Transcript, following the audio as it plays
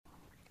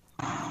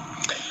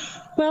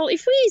Well,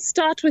 if we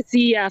start with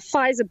the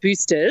Pfizer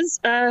boosters,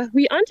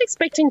 we aren't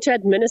expecting to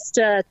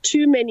administer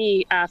too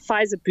many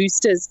Pfizer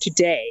boosters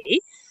today.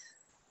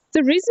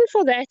 The reason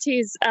for that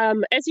is,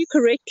 as you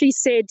correctly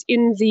said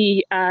in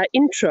the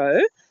intro,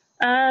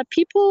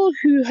 people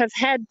who have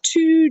had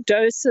 2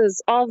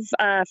 doses of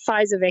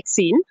Pfizer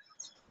vaccine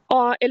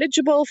are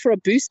eligible for a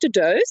booster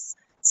dose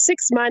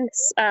 6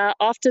 months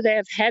after they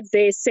have had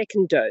their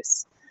second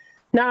dose.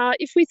 Now,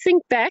 if we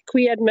think back,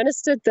 we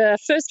administered the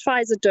first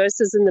Pfizer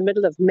doses in the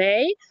middle of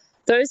May.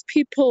 Those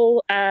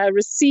people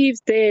received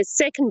their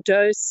second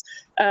dose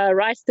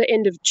right at the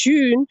end of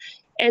June.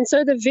 And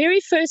so the very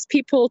first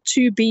people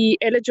to be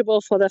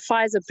eligible for the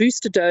Pfizer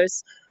booster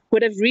dose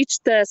would have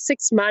reached the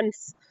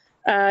 6-month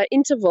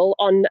interval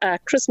on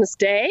Christmas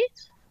Day.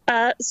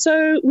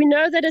 So we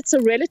know that it's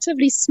a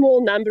relatively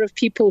small number of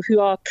people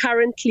who are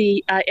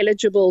currently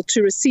eligible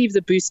to receive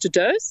the booster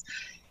dose.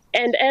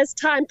 And as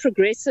time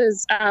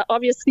progresses,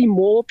 obviously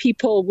more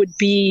people would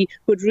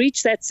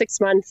reach that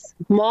 6-month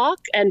mark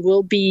and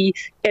will be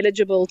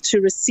eligible to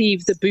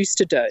receive the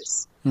booster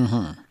dose.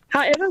 Mm-hmm.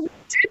 However, we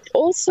did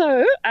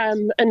also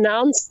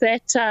announce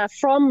that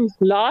from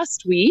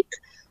last week,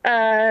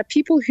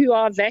 people who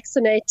are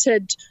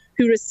vaccinated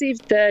who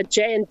received the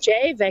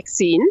J&J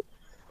vaccine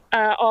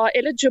are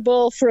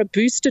eligible for a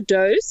booster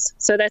dose.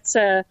 So that's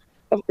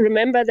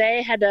remember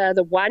they had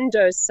the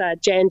 1-dose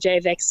J&J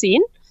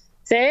vaccine.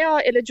 They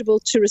are eligible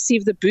to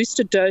receive the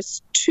booster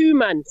dose 2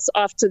 months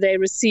after they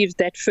received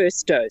that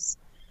first dose.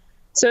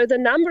 So the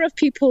number of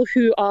people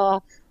who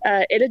are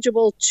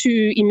eligible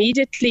to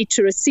immediately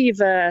to receive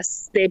their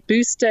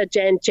booster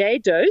J&J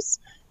dose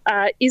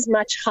is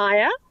much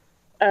higher.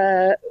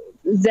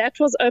 That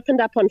was opened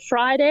up on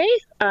Friday,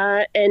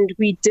 and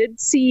we did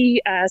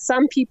see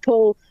some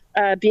people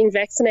being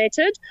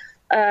vaccinated,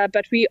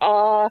 but we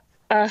are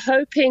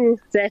hoping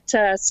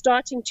that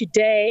starting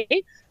today,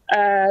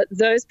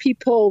 those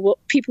people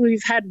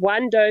who've had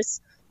 1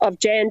 dose of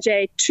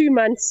J&J 2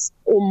 months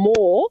or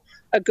more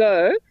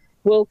ago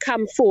will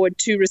come forward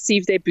to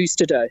receive their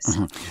booster dose.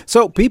 Mm-hmm.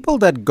 So people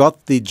that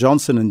got the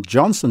Johnson &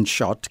 Johnson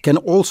shot can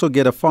also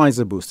get a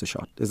Pfizer booster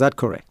shot. Is that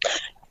correct?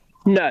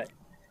 No.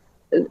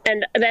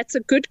 And that's a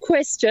good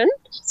question.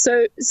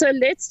 So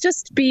let's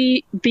just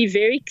be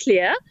very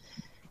clear.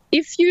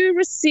 If you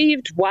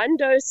received 1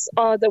 dose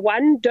or the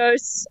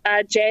 1-dose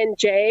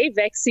J&J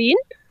vaccine,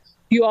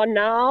 you are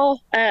now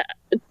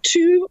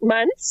 2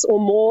 months or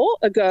more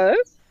ago,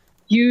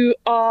 you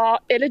are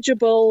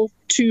eligible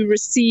to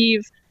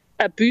receive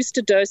a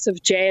booster dose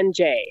of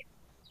J&J.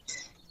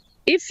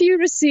 If you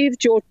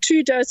received your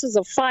 2 doses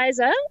of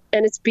Pfizer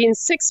and it's been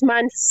 6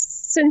 months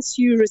since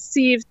you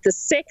received the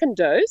second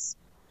dose,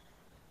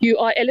 you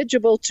are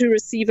eligible to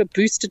receive a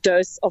booster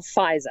dose of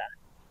Pfizer.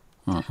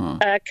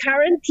 Uh-huh.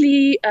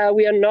 Currently,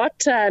 we are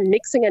not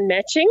mixing and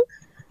matching.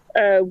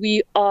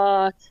 We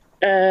are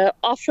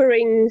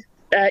offering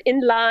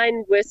in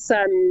line with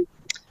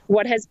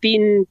what has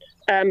been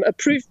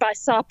approved by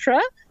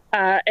SAHPRA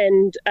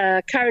and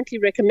currently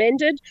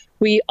recommended.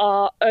 We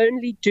are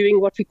only doing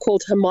what we call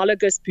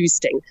homologous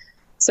boosting.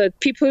 So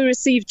people who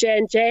receive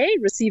J&J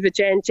receive a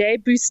J&J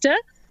booster.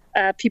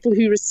 People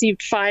who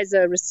received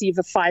Pfizer receive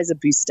a Pfizer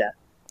booster.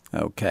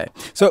 Okay.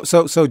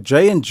 So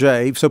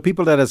J&J, so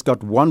people that has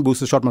got 1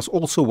 booster shot must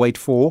also wait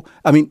for,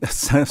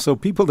 so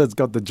people that's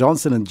got the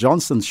Johnson &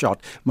 Johnson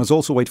shot must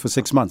also wait for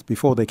 6 months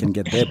before they can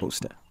get their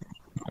booster.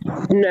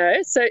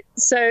 No. So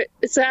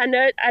I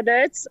know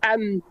it's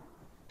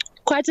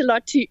quite a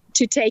lot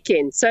to take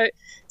in. So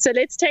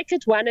let's take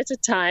it one at a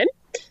time.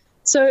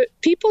 So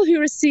people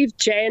who received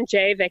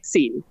J&J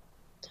vaccine,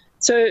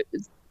 so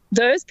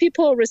those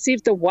people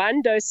received the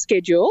 1-dose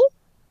schedule.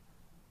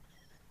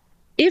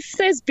 If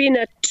there's been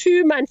a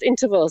 2-month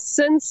interval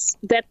since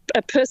that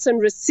a person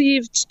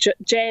received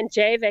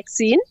J&J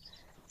vaccine,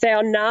 they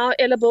are now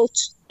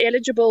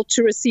eligible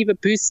to receive a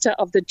booster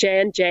of the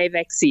J&J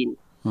vaccine.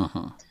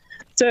 Uh-huh.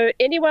 So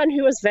anyone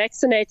who was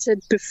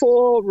vaccinated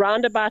before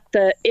round about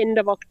the end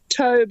of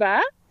October,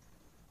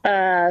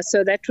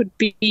 so that would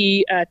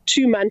be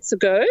 2 months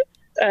ago,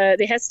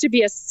 there has to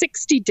be a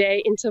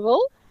 60-day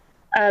interval.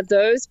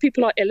 Those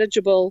people are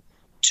eligible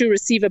to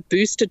receive a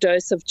booster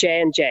dose of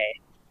J&J.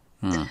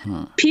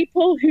 Uh-huh.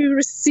 People who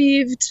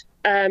received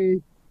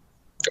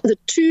the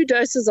 2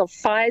 doses of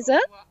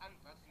Pfizer,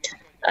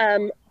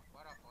 and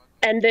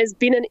there's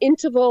been an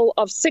interval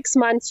of 6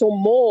 months or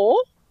more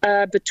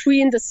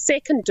between the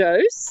second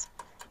dose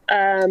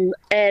and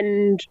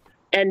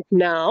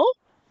now.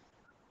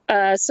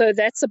 So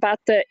that's about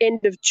the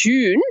end of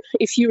June.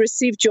 If you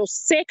received your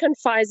second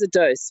Pfizer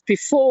dose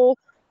before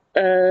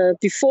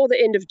the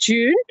end of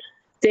June,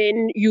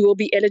 then you will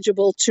be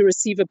eligible to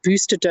receive a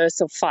booster dose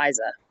of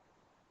Pfizer.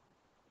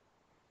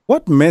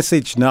 What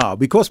message now?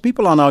 Because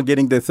people are now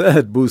getting their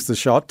 3rd booster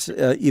shot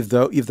if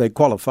they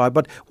qualify.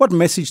 But what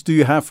message do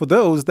you have for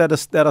those that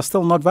are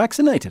still not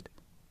vaccinated?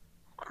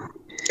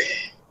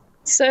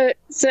 So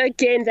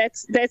again,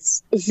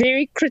 that's a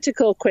very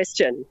critical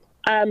question.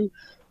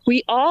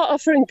 We are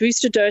offering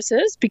booster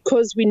doses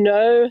because we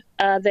know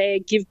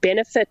they give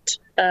benefit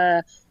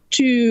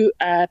to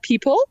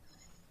people.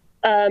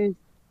 and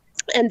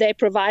they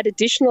provide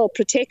additional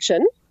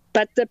protection.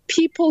 But the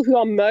people who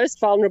are most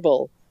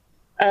vulnerable,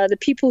 the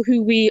people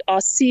who we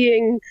are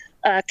seeing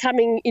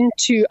coming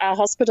into our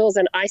hospitals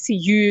and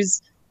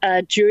ICUs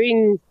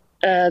during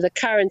the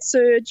current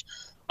surge,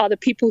 are the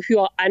people who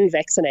are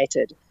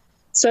unvaccinated.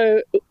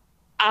 So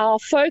our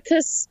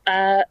focus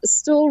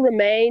still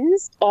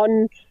remains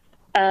on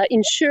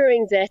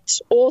ensuring that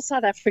all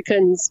South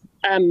Africans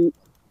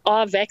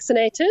are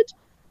vaccinated,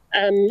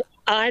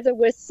 either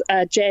with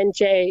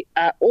J&J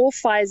or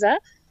Pfizer,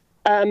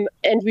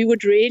 and we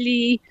would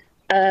really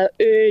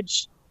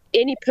urge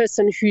any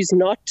person who's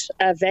not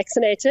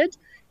vaccinated,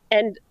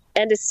 and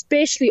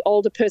especially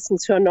older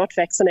persons who are not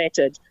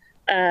vaccinated,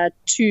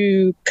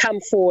 to come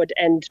forward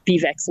and be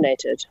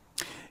vaccinated.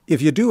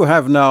 If you do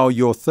have now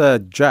your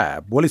third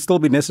jab, will it still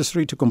be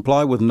necessary to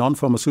comply with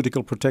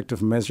non-pharmaceutical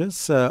protective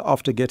measures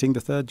after getting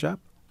the third jab?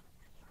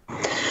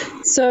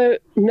 So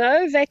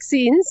no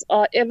vaccines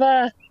are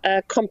ever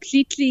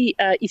completely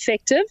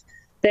effective.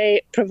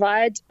 They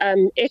provide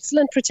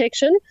excellent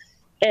protection,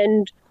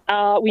 and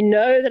we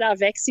know that our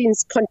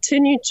vaccines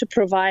continue to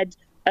provide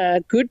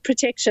good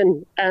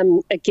protection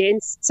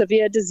against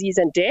severe disease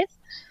and death.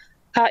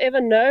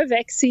 However, no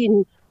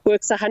vaccine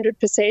works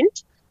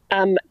 100%,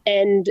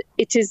 and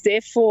it is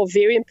therefore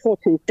very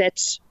important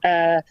that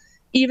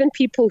even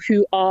people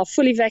who are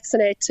fully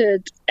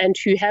vaccinated and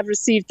who have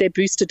received their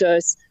booster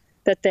dose,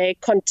 that they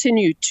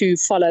continue to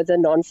follow the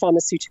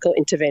non-pharmaceutical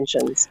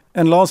interventions.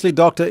 And lastly,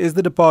 Doctor, is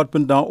the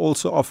department now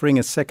also offering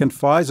a second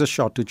Pfizer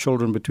shot to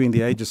children between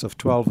the ages of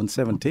 12 and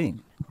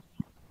 17?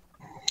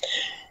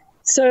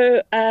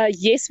 So,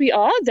 yes, we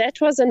are.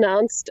 That was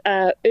announced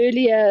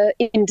earlier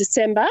in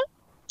December.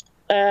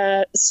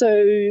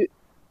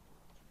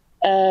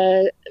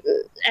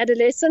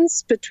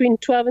 Adolescents between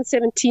 12 and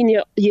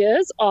 17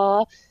 years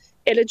are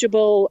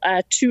eligible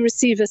to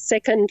receive a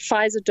second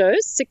Pfizer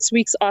dose 6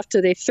 weeks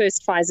after their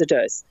first Pfizer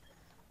dose.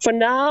 For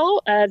now,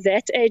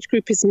 that age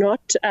group is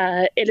not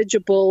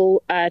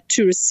eligible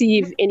to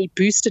receive any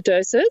booster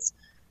doses,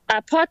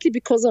 partly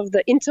because of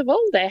the interval.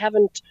 They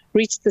haven't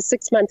reached the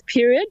 6-month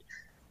period,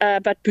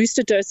 but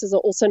booster doses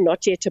are also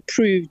not yet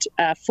approved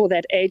for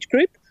that age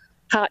group.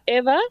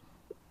 However,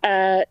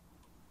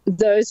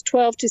 those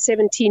 12 to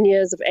 17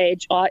 years of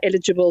age are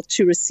eligible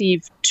to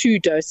receive 2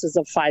 doses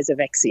of Pfizer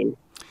vaccine.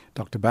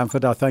 Dr.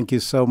 Bamford, I thank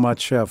you so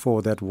much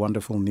for that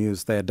wonderful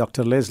news there.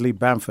 Dr. Leslie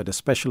Bamford, a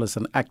specialist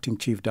and acting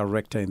chief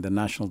director in the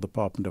National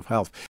Department of Health.